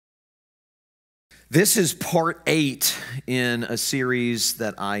This is part 8 in a series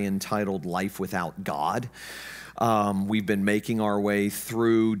that I entitled Life Without God. We've been making our way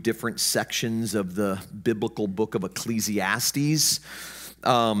through different sections of the biblical book of Ecclesiastes.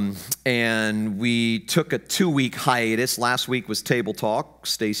 And we took a 2-week hiatus. Last week was Table Talk.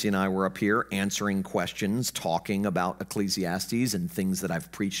 Stacy and I were up here answering questions, talking about Ecclesiastes and things that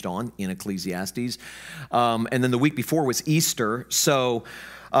I've preached on in Ecclesiastes. And then the week before was Easter. So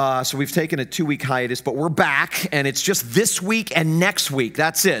we've taken a 2-week hiatus, but we're back, and it's just this week and next week.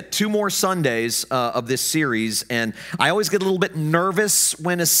 That's it. 2 more Sundays of this series, and I always get a little bit nervous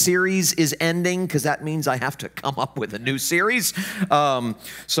when a series is ending because that means I have to come up with a new series.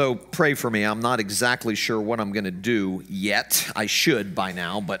 So pray for me. I'm not exactly sure what I'm going to do yet. I should by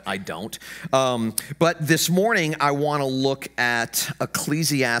now, but I don't. But this morning, I want to look at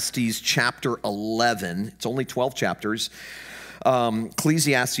Ecclesiastes chapter 11. It's only 12 chapters.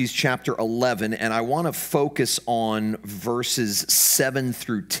 Ecclesiastes chapter 11, and I want to focus on verses 7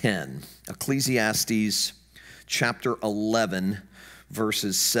 through 10. Ecclesiastes chapter 11,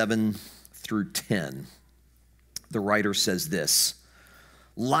 verses 7 through 10. The writer says this: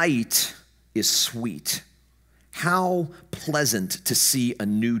 "Light is sweet. How pleasant to see a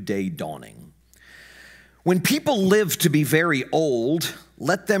new day dawning. When people live to be very old,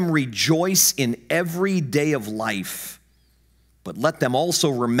 let them rejoice in every day of life. But let them also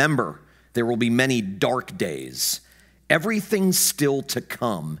remember there will be many dark days. Everything still to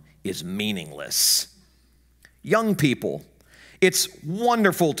come is meaningless. Young people, it's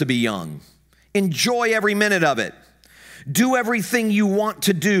wonderful to be young. Enjoy every minute of it. Do everything you want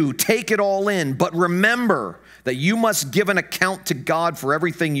to do. Take it all in. But remember that you must give an account to God for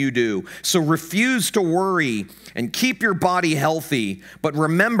everything you do. So refuse to worry and keep your body healthy. But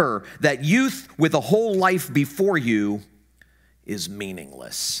remember that youth with a whole life before you is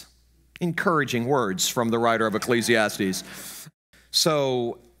meaningless." Encouraging words from the writer of Ecclesiastes.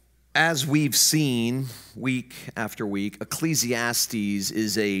 So, as we've seen week after week, Ecclesiastes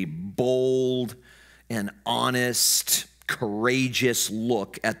is a bold and honest, courageous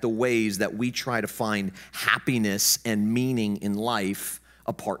look at the ways that we try to find happiness and meaning in life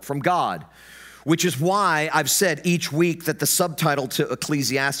apart from God. Which is why I've said each week that the subtitle to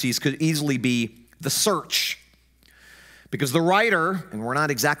Ecclesiastes could easily be The Search. Because the writer, and we're not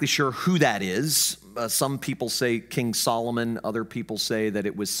exactly sure who that is, some people say King Solomon, other people say that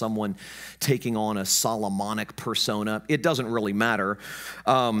it was someone taking on a Solomonic persona. It doesn't really matter.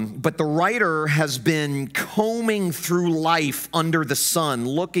 But the writer has been combing through life under the sun,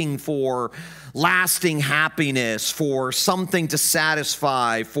 looking for lasting happiness, for something to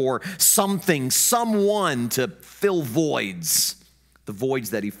satisfy, for something, someone to fill voids, the voids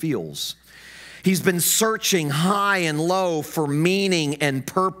that he feels. He's been searching high and low for meaning and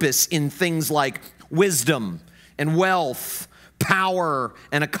purpose in things like wisdom and wealth, power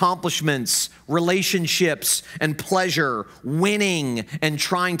and accomplishments, relationships and pleasure, winning and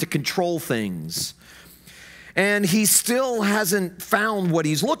trying to control things. And he still hasn't found what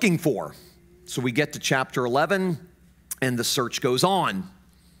he's looking for. So we get to chapter 11 and the search goes on.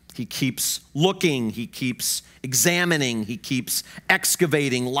 He keeps looking, he keeps examining, he keeps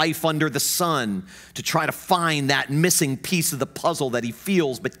excavating life under the sun to try to find that missing piece of the puzzle that he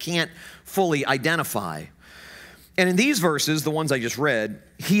feels but can't fully identify. And in these verses, the ones I just read,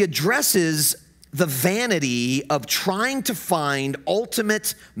 he addresses the vanity of trying to find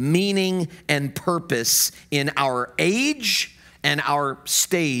ultimate meaning and purpose in our age and our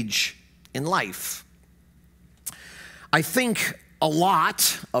stage in life. I think a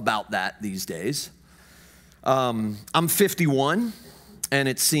lot about that these days. I'm 51, and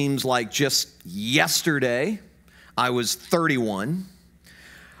it seems like just yesterday I was 31.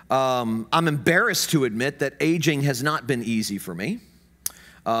 I'm embarrassed to admit that aging has not been easy for me.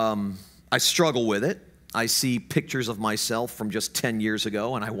 I struggle with it. I see pictures of myself from just 10 years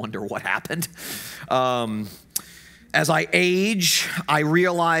ago, and I wonder what happened. As I age, I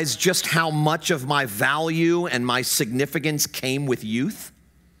realize just how much of my value and my significance came with youth.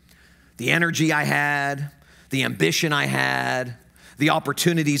 The energy I had, the ambition I had, the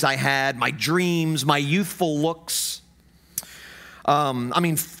opportunities I had, my dreams, my youthful looks.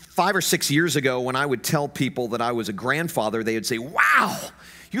 5 or 6 years ago, when I would tell people that I was a grandfather, they would say, "Wow,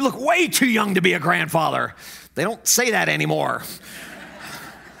 you look way too young to be a grandfather." They don't say that anymore.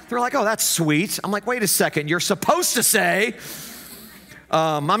 They're like, "Oh, that's sweet." I'm like, "Wait a second, you're supposed to say."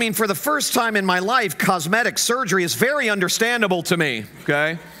 For the first time in my life, cosmetic surgery is very understandable to me,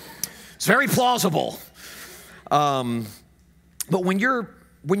 okay? It's very plausible. But when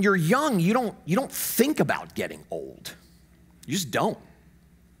you're young, you don't think about getting old. You just don't.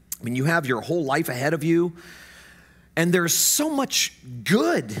 I mean, you have your whole life ahead of you, and there's so much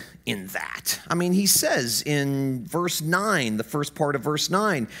good in that. I mean, he says in verse 9, the first part of verse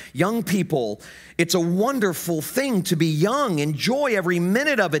 9, young people, it's a wonderful thing to be young. Enjoy every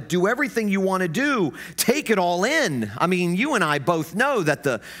minute of it. Do everything you want to do. Take it all in. I mean, you and I both know that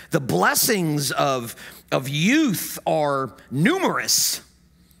the blessings of youth are numerous.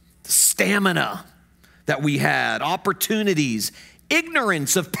 Stamina that we had, opportunities,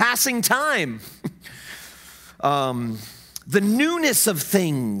 ignorance of passing time. The newness of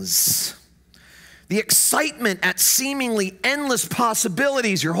things, the excitement at seemingly endless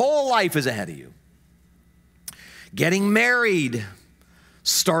possibilities. Your whole life is ahead of you. Getting married,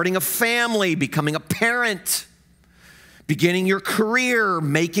 starting a family, becoming a parent, beginning your career,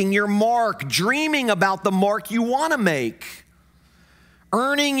 making your mark, dreaming about the mark you want to make,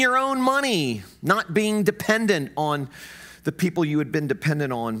 earning your own money, not being dependent on the people you had been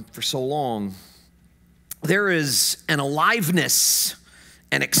dependent on for so long. There is an aliveness,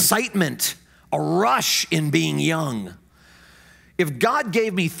 an excitement, a rush in being young. If God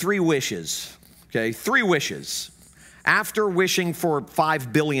gave me 3 wishes, okay, 3 wishes, after wishing for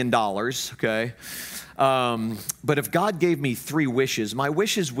 $5 billion, okay, but if God gave me 3 wishes, my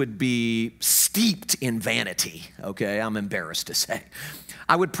wishes would be steeped in vanity, okay, I'm embarrassed to say.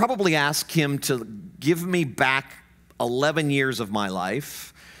 I would probably ask him to give me back 11 years of my life,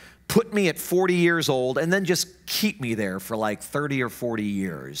 put me at 40 years old, and then just keep me there for like 30 or 40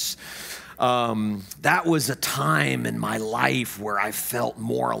 years. That was a time in my life where I felt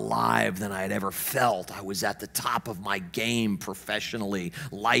more alive than I had ever felt. I was at the top of my game professionally.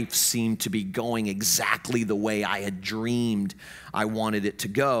 Life seemed to be going exactly the way I had dreamed I wanted it to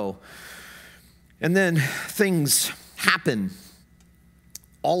go. And then things happen.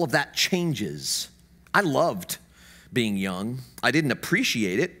 All of that changes. I loved being young. I didn't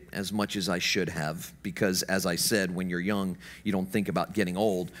appreciate it as much as I should have because, as I said, when you're young, you don't think about getting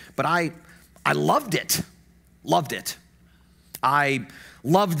old. But I loved it. Loved it. I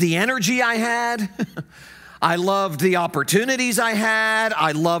loved the energy I had. I loved the opportunities I had.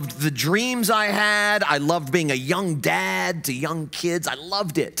 I loved the dreams I had. I loved being a young dad to young kids. I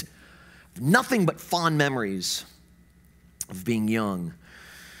loved it. Nothing but fond memories of being young.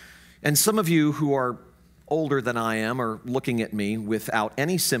 And some of you who are older than I am are looking at me without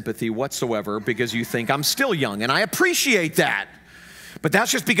any sympathy whatsoever because you think I'm still young, and I appreciate that. But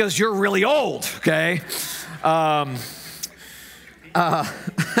that's just because you're really old, okay?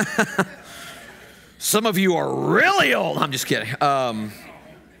 Some of you are really old. I'm just kidding.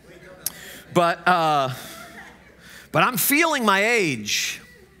 But I'm feeling my age.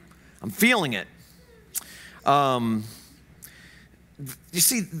 I'm feeling it. You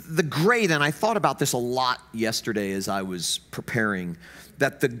see, the great, and I thought about this a lot yesterday as I was preparing,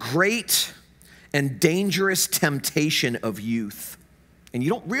 that the great and dangerous temptation of youth, and you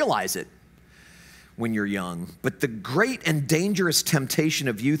don't realize it when you're young, but the great and dangerous temptation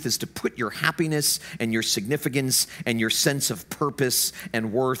of youth is to put your happiness and your significance and your sense of purpose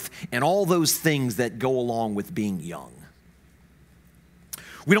and worth and all those things that go along with being young.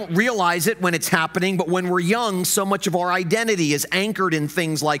 We don't realize it when it's happening, but when we're young, so much of our identity is anchored in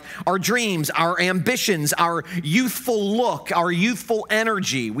things like our dreams, our ambitions, our youthful look, our youthful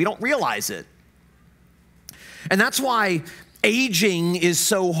energy. We don't realize it. And that's why aging is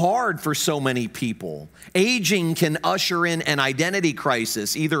so hard for so many people. Aging can usher in an identity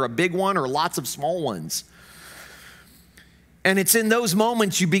crisis, either a big one or lots of small ones. And it's in those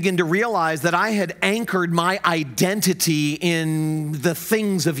moments you begin to realize that I had anchored my identity in the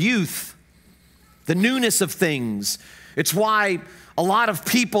things of youth, the newness of things. It's why a lot of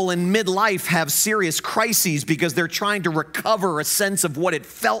people in midlife have serious crises because they're trying to recover a sense of what it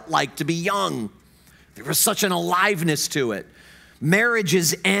felt like to be young. There was such an aliveness to it.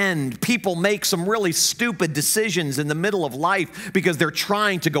 Marriages end. People make some really stupid decisions in the middle of life because they're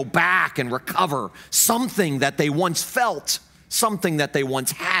trying to go back and recover something that they once felt, something that they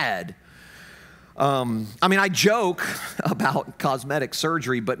once had. I mean, I joke about cosmetic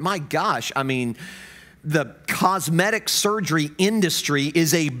surgery, but my gosh, I mean, the cosmetic surgery industry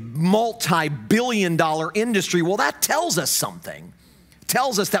is a multi-billion-dollar industry. Well, that tells us something. It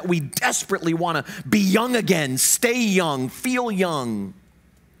tells us that we desperately want to be young again, stay young, feel young.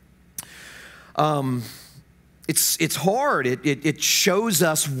 It's hard. It shows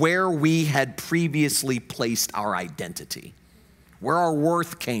us where we had previously placed our identity, where our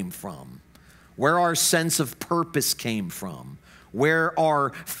worth came from, where our sense of purpose came from, where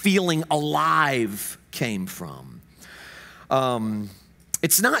our feeling alive came from.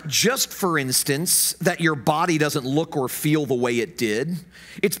 It's not just, for instance, that your body doesn't look or feel the way it did.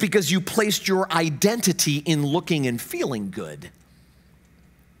 It's because you placed your identity in looking and feeling good.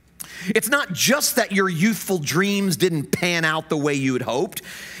 It's not just that your youthful dreams didn't pan out the way you had hoped.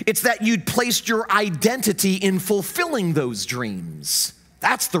 It's that you'd placed your identity in fulfilling those dreams.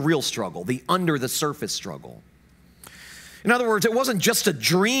 That's the real struggle, the under the surface struggle. In other words, it wasn't just a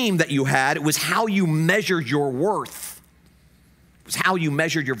dream that you had, it was how you measured your worth. It was how you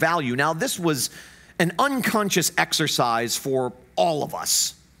measured your value. Now, this was an unconscious exercise for all of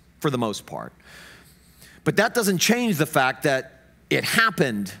us, for the most part. But that doesn't change the fact that it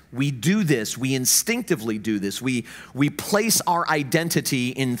happened. We do this. We instinctively do this. We place our identity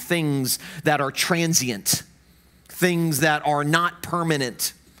in things that are transient, things that are not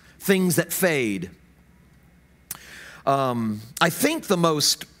permanent, things that fade. I think the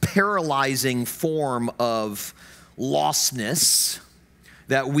most paralyzing form of lostness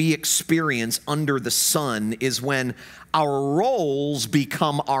that we experience under the sun is when our roles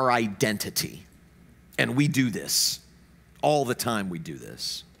become our identity. And we do this. All the time we do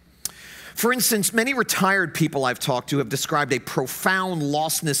this. For instance, many retired people I've talked to have described a profound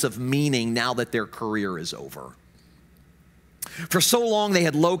lostness of meaning now that their career is over. For so long, they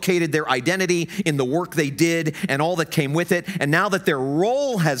had located their identity in the work they did and all that came with it. And now that their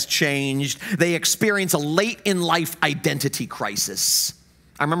role has changed, they experience a late-in-life identity crisis.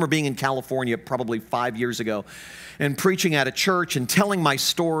 I remember being in California probably 5 years ago and preaching at a church and telling my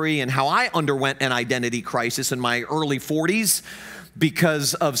story and how I underwent an identity crisis in my early 40s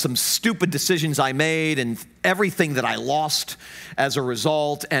because of some stupid decisions I made and everything that I lost as a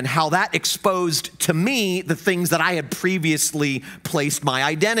result, and how that exposed to me the things that I had previously placed my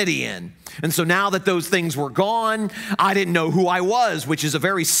identity in. And so now that those things were gone, I didn't know who I was, which is a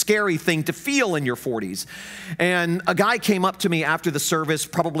very scary thing to feel in your 40s. And a guy came up to me after the service,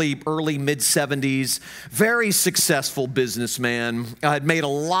 probably early, mid-70s, very successful businessman, had made a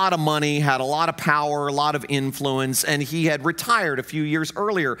lot of money, had a lot of power, a lot of influence, and he had retired a few years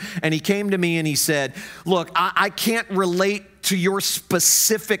earlier. And he came to me and he said, look, I can't relate to your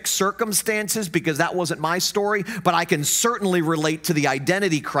specific circumstances because that wasn't my story, but I can certainly relate to the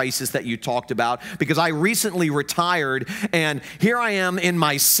identity crisis that you talked about because I recently retired and here I am in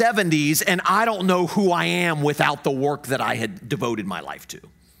my 70s and I don't know who I am without the work that I had devoted my life to.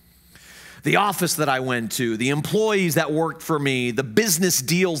 The office that I went to, the employees that worked for me, the business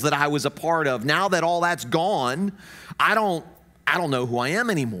deals that I was a part of. Now that all that's gone, I don't know who I am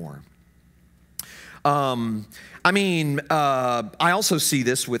anymore. I also see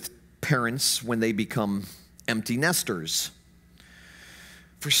this with parents when they become empty nesters.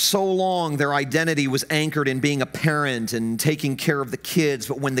 For so long, their identity was anchored in being a parent and taking care of the kids,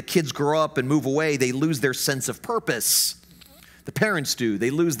 but when the kids grow up and move away, they lose their sense of purpose. The parents do. They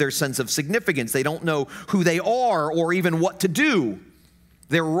lose their sense of significance. They don't know who they are or even what to do.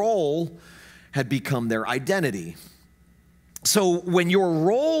 Their role had become their identity. So when your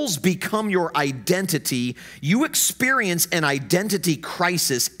roles become your identity, you experience an identity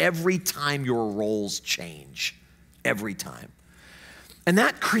crisis every time your roles change. Every time. And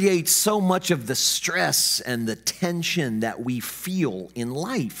that creates so much of the stress and the tension that we feel in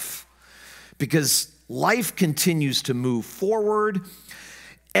life. Because life continues to move forward.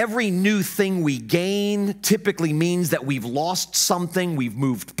 Every new thing we gain typically means that we've lost something, we've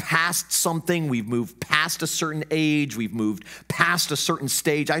moved past something, we've moved past a certain age, we've moved past a certain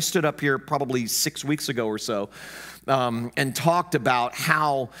stage. I stood up here probably 6 weeks ago or so and talked about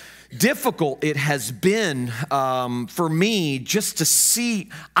how difficult it has been for me just to see.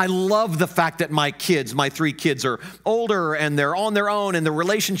 I love the fact that my 3 kids are older and they're on their own and the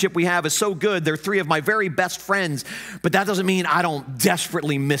relationship we have is so good. They're 3 of my very best friends, but that doesn't mean I don't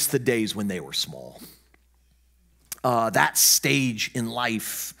desperately miss the days when they were small. That stage in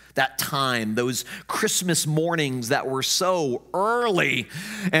life, that time, those Christmas mornings that were so early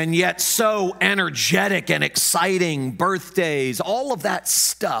and yet so energetic and exciting, birthdays, all of that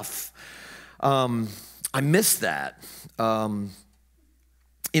stuff. I miss that. In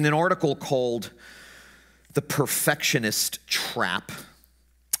an article called The Perfectionist Trap,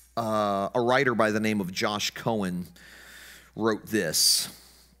 a writer by the name of Josh Cohen wrote this: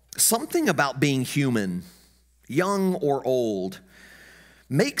 something about being human, young or old,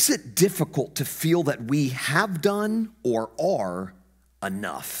 makes it difficult to feel that we have done or are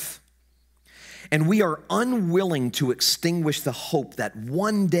enough. And we are unwilling to extinguish the hope that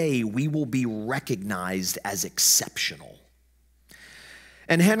one day we will be recognized as exceptional.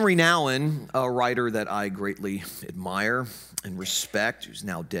 And Henry Nouwen, a writer that I greatly admire and respect, who's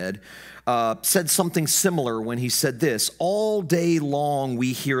now dead, said something similar when he said this: all day long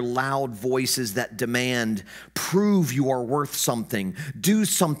we hear loud voices that demand, prove you are worth something, do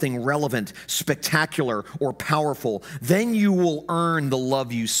something relevant, spectacular, or powerful. Then you will earn the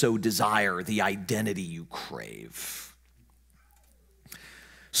love you so desire, the identity you crave.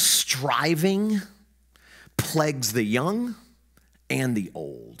 Striving plagues the young and the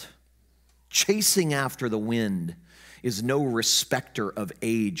old. Chasing after the wind is no respecter of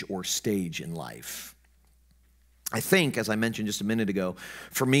age or stage in life. I think, as I mentioned just a minute ago,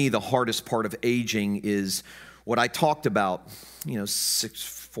 for me, the hardest part of aging is what I talked about,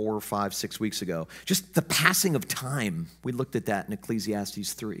 4, 5, 6 weeks ago. Just the passing of time. We looked at that in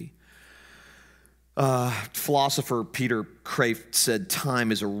Ecclesiastes 3. Philosopher Peter Kraft said,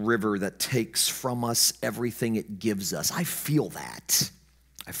 time is a river that takes from us everything it gives us. I feel that.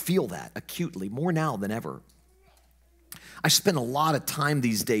 I feel that acutely, more now than ever. I spend a lot of time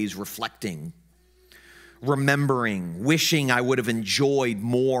these days reflecting, remembering, wishing I would have enjoyed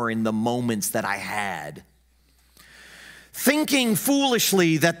more in the moments that I had. Thinking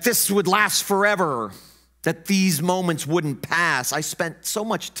foolishly that this would last forever, that these moments wouldn't pass. I spent so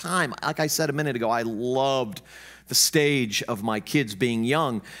much time, like I said a minute ago, I loved the stage of my kids being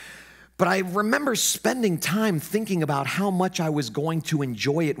young. But I remember spending time thinking about how much I was going to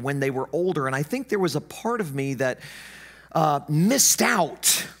enjoy it when they were older. And I think there was a part of me that missed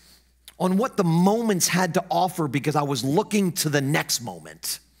out on what the moments had to offer because I was looking to the next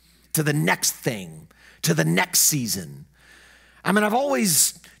moment, to the next thing, to the next season. I mean, I've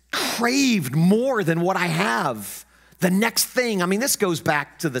always craved more than what I have. The next thing. I mean, this goes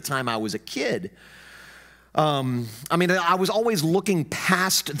back to the time I was a kid. I was always looking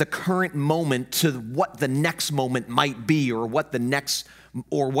past the current moment to what the next moment might be, or what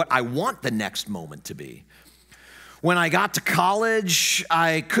I want the next moment to be. When I got to college,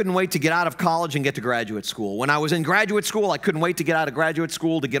 I couldn't wait to get out of college and get to graduate school. When I was in graduate school, I couldn't wait to get out of graduate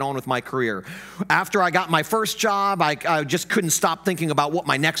school to get on with my career. After I got my first job, I just couldn't stop thinking about what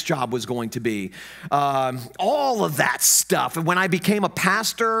my next job was going to be. All of that stuff. And when I became a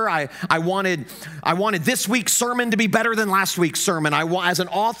pastor, I wanted this week's sermon to be better than last week's sermon. As an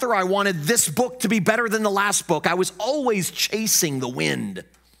author, I wanted this book to be better than the last book. I was always chasing the wind.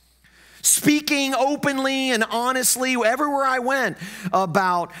 Speaking openly and honestly everywhere I went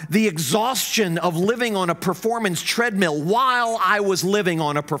about the exhaustion of living on a performance treadmill while I was living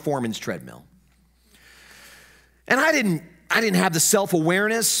on a performance treadmill. And I didn't have the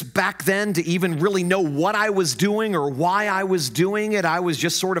self-awareness back then to even really know what I was doing or why I was doing it. I was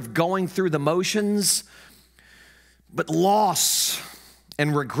just sort of going through the motions. But loss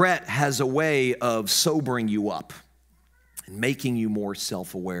and regret has a way of sobering you up, making you more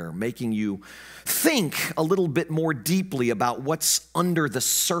self-aware, making you think a little bit more deeply about what's under the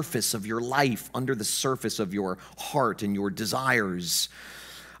surface of your life, under the surface of your heart and your desires.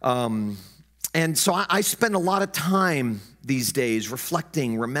 And so I spend a lot of time these days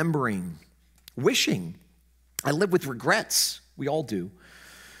reflecting, remembering, wishing. I live with regrets. We all do.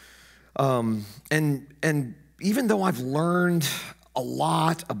 And even though I've learned a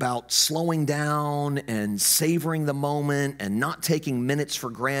lot about slowing down and savoring the moment and not taking minutes for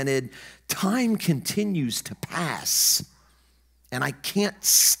granted, time continues to pass. And I can't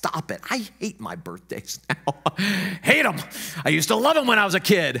stop it. I hate my birthdays now. Hate them. I used to love them when I was a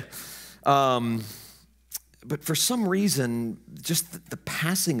kid. But for some reason, just the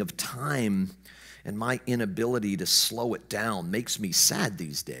passing of time and my inability to slow it down makes me sad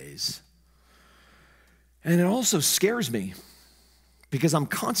these days. And it also scares me, because I'm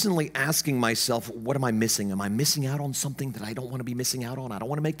constantly asking myself, what am I missing? Am I missing out on something that I don't want to be missing out on? I don't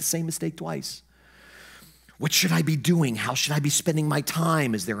want to make the same mistake twice. What should I be doing? How should I be spending my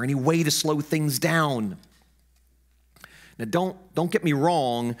time? Is there any way to slow things down? Now, don't get me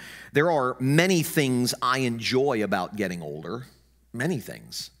wrong. There are many things I enjoy about getting older. Many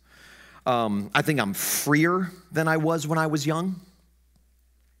things. I think I'm freer than I was when I was young.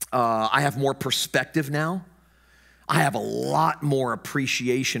 I have more perspective now. I have a lot more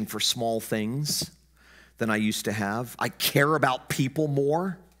appreciation for small things than I used to have. I care about people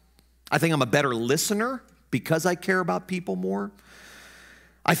more. I think I'm a better listener because I care about people more.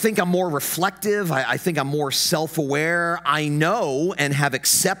 I think I'm more reflective. I think I'm more self-aware. I know and have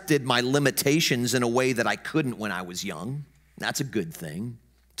accepted my limitations in a way that I couldn't when I was young. That's a good thing.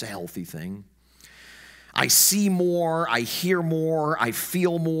 It's a healthy thing. I see more. I hear more. I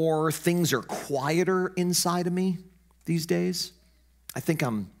feel more. Things are quieter inside of me these days. I think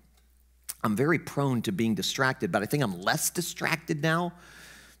I'm very prone to being distracted, but I think I'm less distracted now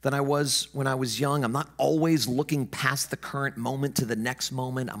than I was when I was young. I'm not always looking past the current moment to the next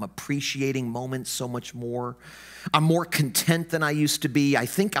moment. I'm appreciating moments so much more. I'm more content than I used to be. I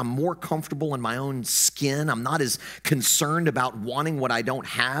think I'm more comfortable in my own skin. I'm not as concerned about wanting what I don't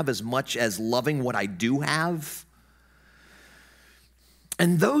have as much as loving what I do have.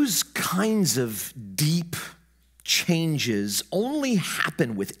 And those kinds of deep changes only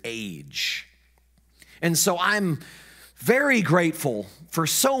happen with age. And so I'm very grateful for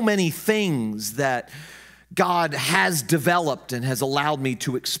so many things that God has developed and has allowed me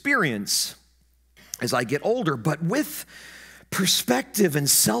to experience as I get older. But with perspective and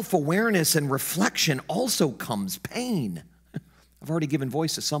self-awareness and reflection also comes pain. I've already given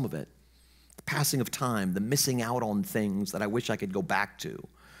voice to some of it. The passing of time, the missing out on things that I wish I could go back to.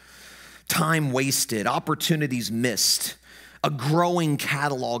 Time wasted, opportunities missed, a growing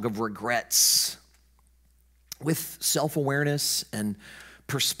catalog of regrets. With self-awareness and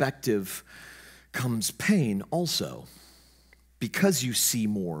perspective comes pain also. Because you see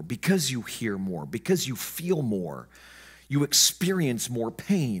more, because you hear more, because you feel more, you experience more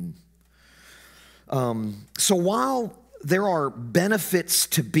pain. So while there are benefits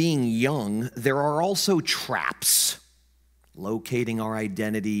to being young, there are also traps. Locating our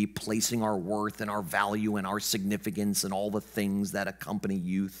identity, placing our worth and our value and our significance and all the things that accompany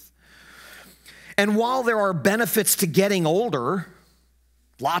youth. And while there are benefits to getting older,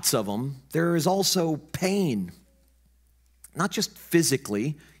 lots of them, there is also pain. Not just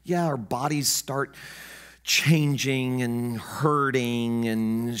physically. Yeah, our bodies start changing and hurting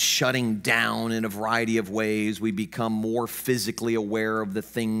and shutting down in a variety of ways. We become more physically aware of the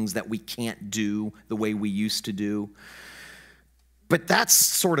things that we can't do the way we used to do. But that's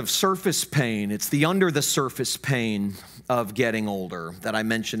sort of surface pain. It's the under the surface pain of getting older that I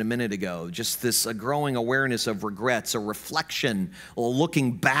mentioned a minute ago. Just this a growing awareness of regrets, a reflection, or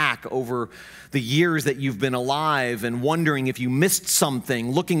looking back over the years that you've been alive and wondering if you missed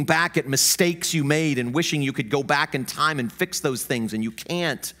something, looking back at mistakes you made and wishing you could go back in time and fix those things, and you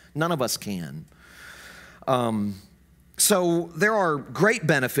can't. None of us can. So there are great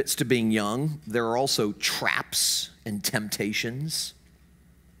benefits to being young. There are also traps and temptations.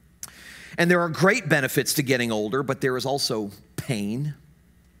 And there are great benefits to getting older, but there is also pain.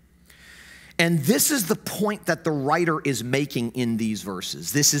 And this is the point that the writer is making in these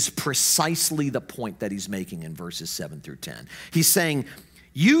verses. This is precisely the point that he's making in verses 7 through 10. He's saying,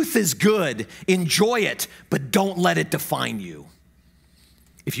 youth is good, enjoy it, but don't let it define you.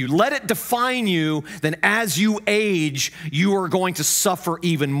 If you let it define you, then as you age, you are going to suffer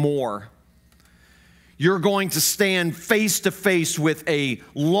even more. You're going to stand face to face with a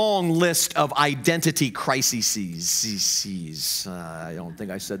long list of identity crises. I don't think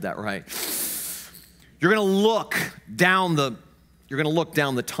I said that right. You're going to look down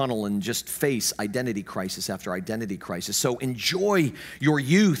the tunnel and just face identity crisis after identity crisis. So enjoy your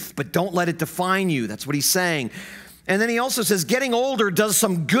youth, but don't let it define you. That's what he's saying. And then he also says, getting older does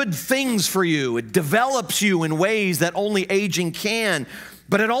some good things for you. It develops you in ways that only aging can.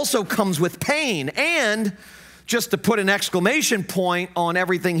 But it also comes with pain. And just to put an exclamation point on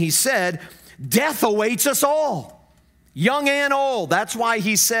everything he said, death awaits us all, young and old. That's why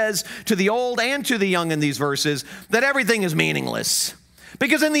he says to the old and to the young in these verses that everything is meaningless.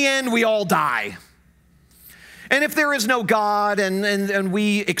 Because in the end, we all die. And if there is no God and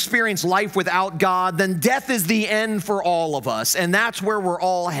we experience life without God, then death is the end for all of us. And that's where we're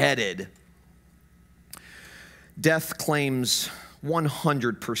all headed. Death claims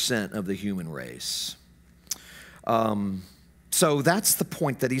 100% of the human race. So that's the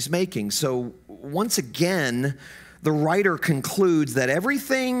point that he's making. So once again, the writer concludes that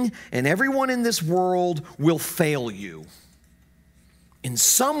everything and everyone in this world will fail you in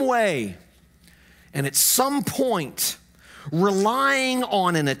some way and at some point, relying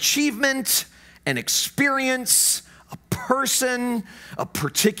on an achievement, an experience, a person, a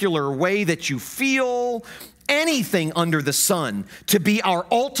particular way that you feel, anything under the sun to be our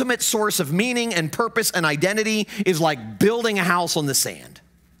ultimate source of meaning and purpose and identity is like building a house on the sand.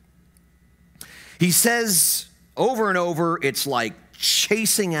 He says over and over, it's like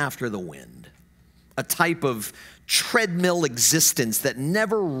chasing after the wind, a type of treadmill existence that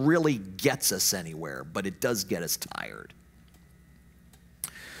never really gets us anywhere, but it does get us tired.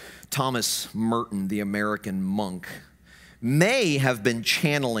 Thomas Merton, the American monk, may have been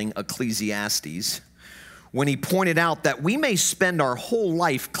channeling Ecclesiastes when he pointed out that we may spend our whole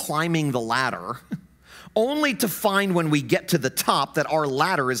life climbing the ladder only to find when we get to the top that our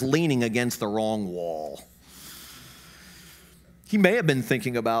ladder is leaning against the wrong wall. He may have been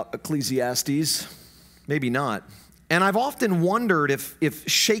thinking about Ecclesiastes, maybe not. And I've often wondered if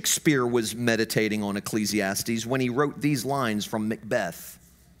Shakespeare was meditating on Ecclesiastes when he wrote these lines from Macbeth.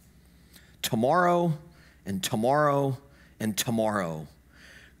 Tomorrow and tomorrow and tomorrow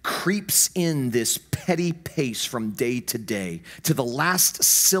creeps in this petty pace from day to day, to the last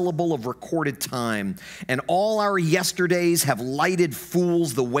syllable of recorded time, and all our yesterdays have lighted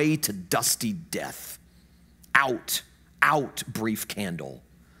fools the way to dusty death. Out, out, brief candle.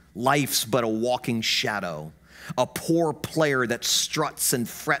 Life's but a walking shadow, a poor player that struts and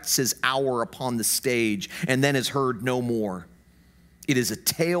frets his hour upon the stage and then is heard no more. It is a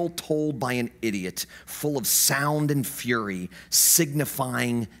tale told by an idiot, full of sound and fury,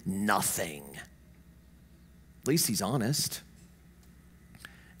 signifying nothing. At least he's honest.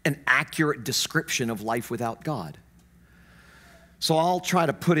 An accurate description of life without God. So I'll try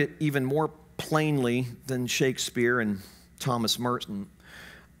to put it even more plainly than Shakespeare and Thomas Merton.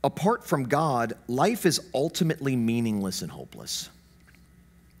 Apart from God, life is ultimately meaningless and hopeless.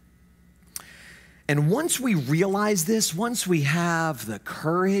 And once we realize this, once we have the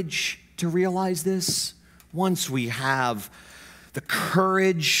courage to realize this, once we have the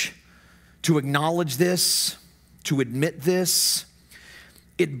courage to acknowledge this, to admit this,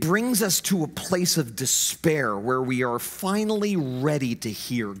 it brings us to a place of despair where we are finally ready to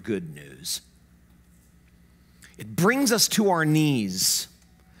hear good news. It brings us to our knees,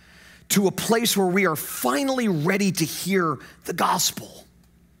 to a place where we are finally ready to hear the gospel.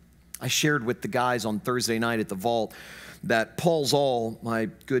 I shared with the guys on Thursday night at the Vault that Paul Zoll, my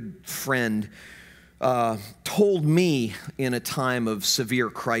good friend, told me in a time of severe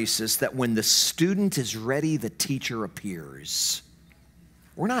crisis that when the student is ready, the teacher appears.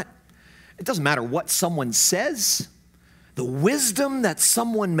 It doesn't matter what someone says, the wisdom that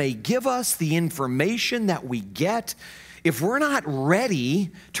someone may give us, the information that we get, if we're not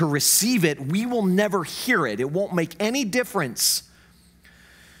ready to receive it, we will never hear it. It won't make any difference.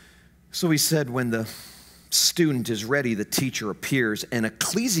 So he said, when the student is ready, the teacher appears. And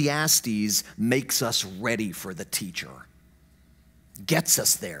Ecclesiastes makes us ready for the teacher. Gets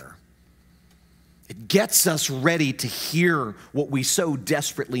us there. It gets us ready to hear what we so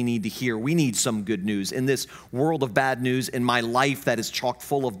desperately need to hear. We need some good news. In this world of bad news, in my life that is chock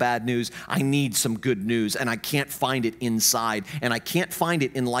full of bad news, I need some good news, and I can't find it inside, and I can't find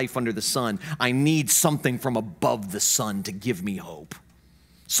it in life under the sun. I need something from above the sun to give me hope.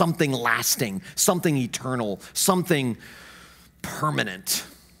 Something lasting, something eternal, something permanent.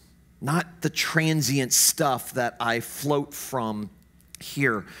 Not the transient stuff that I float from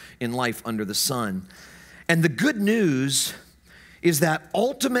here in life under the sun. And the good news is that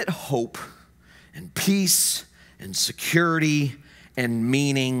ultimate hope and peace and security and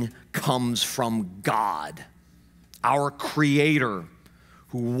meaning comes from God, our Creator,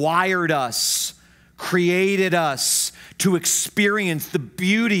 who wired us, created us to experience the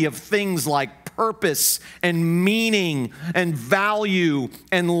beauty of things like purpose and meaning and value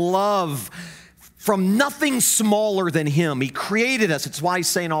and love from nothing smaller than Him. He created us. It's why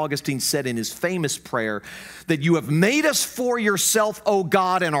St. Augustine said in his famous prayer that you have made us for yourself, O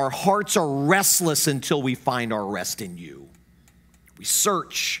God, and our hearts are restless until we find our rest in you. We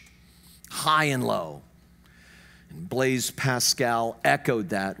search high and low. And Blaise Pascal echoed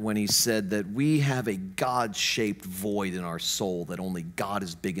that when he said that we have a God-shaped void in our soul that only God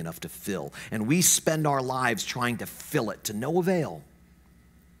is big enough to fill. And we spend our lives trying to fill it to no avail.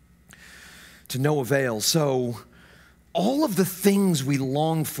 To no avail. So all of the things we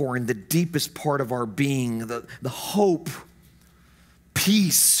long for in the deepest part of our being, the hope,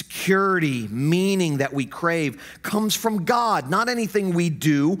 peace, security, meaning that we crave comes from God, not anything we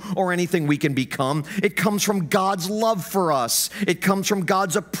do or anything we can become. It comes from God's love for us. It comes from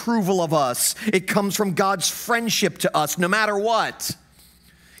God's approval of us. It comes from God's friendship to us, no matter what.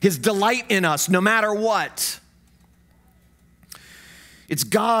 His delight in us, no matter what. It's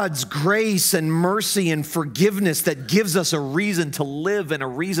God's grace and mercy and forgiveness that gives us a reason to live and a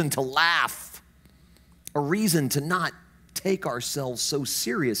reason to laugh, a reason to not take ourselves so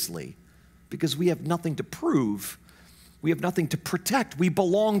seriously because we have nothing to prove. We have nothing to protect. We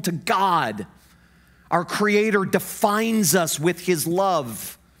belong to God. Our Creator defines us with His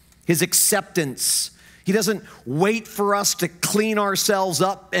love, His acceptance. He doesn't wait for us to clean ourselves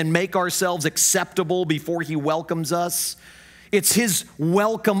up and make ourselves acceptable before He welcomes us. It's His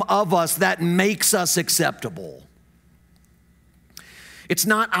welcome of us that makes us acceptable. It's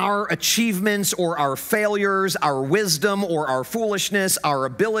not our achievements or our failures, our wisdom or our foolishness, our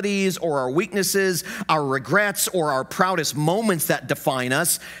abilities or our weaknesses, our regrets or our proudest moments that define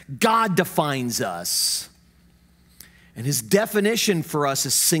us. God defines us. And His definition for us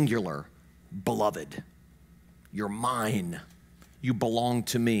is singular, beloved. You're mine. You belong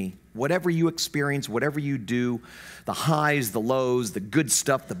to me. Whatever you experience, whatever you do, the highs, the lows, the good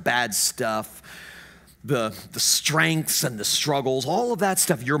stuff, the bad stuff, the strengths and the struggles, all of that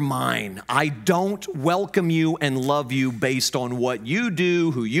stuff, you're mine. I don't welcome you and love you based on what you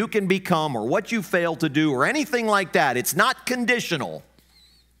do, who you can become, or what you fail to do, or anything like that. It's not conditional.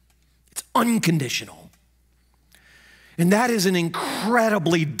 It's unconditional. And that is an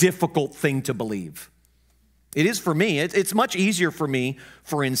incredibly difficult thing to believe. It is for me. It's much easier for me,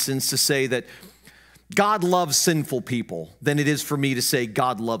 for instance, to say that God loves sinful people than it is for me to say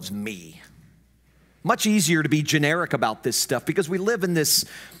God loves me. Much easier to be generic about this stuff because we live in this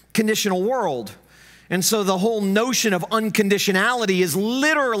conditional world. And so the whole notion of unconditionality is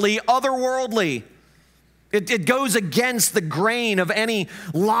literally otherworldly. It goes against the grain of any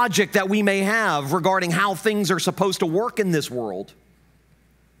logic that we may have regarding how things are supposed to work in this world.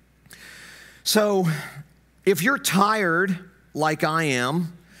 So if you're tired, like I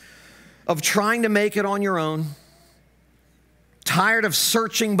am, of trying to make it on your own, tired of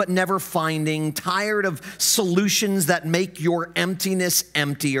searching but never finding, tired of solutions that make your emptiness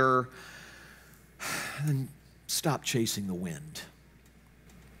emptier, then stop chasing the wind.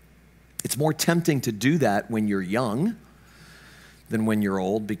 It's more tempting to do that when you're young than when you're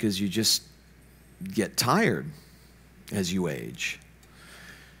old because you just get tired as you age.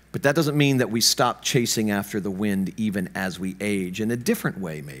 But that doesn't mean that we stop chasing after the wind even as we age, in a different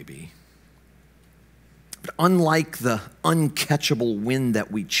way maybe. But unlike the uncatchable wind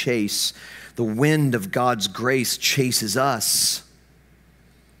that we chase, the wind of God's grace chases us.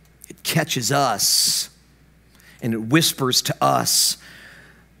 It catches us, and it whispers to us,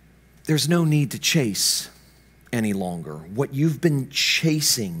 there's no need to chase any longer. What you've been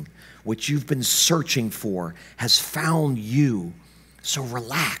chasing, what you've been searching for, has found you. So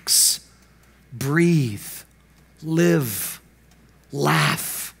relax, breathe, live,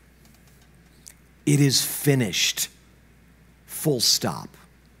 laugh. It is finished. Full stop.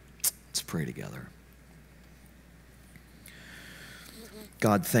 Let's pray together.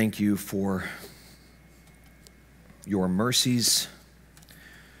 God, thank you for your mercies,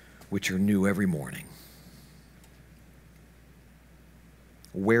 which are new every morning.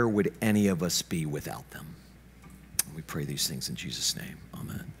 Where would any of us be without them? We pray these things in Jesus' name.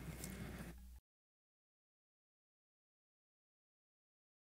 Amen.